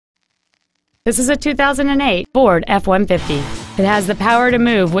This is a 2008 Ford F-150. It has the power to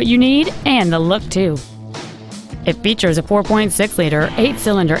move what you need and the look too. It features a 4.6-liter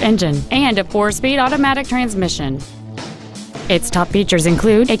 8-cylinder engine and a 4-speed automatic transmission. Its top features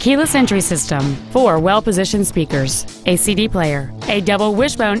include a keyless entry system, 4 well-positioned speakers, a CD player, a double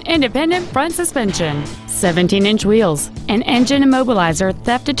wishbone independent front suspension, 17-inch wheels, an engine immobilizer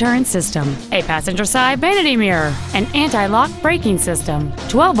theft deterrent system, a passenger side vanity mirror, an anti-lock braking system,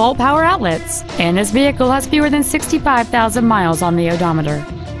 12-volt power outlets, and this vehicle has fewer than 65,000 miles on the odometer.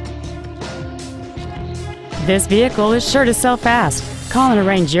 This vehicle is sure to sell fast. Call and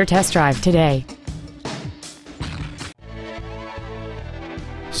arrange your test drive today.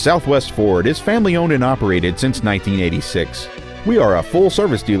 Southwest Ford is family-owned and operated since 1986. We are a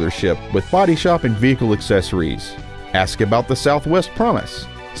full-service dealership with body shop and vehicle accessories. Ask about the Southwest Promise.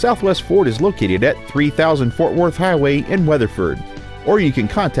 Southwest Ford is located at 3000 Fort Worth Highway in Weatherford, or you can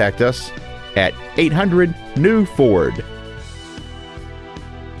contact us at 800-NEW-FORD.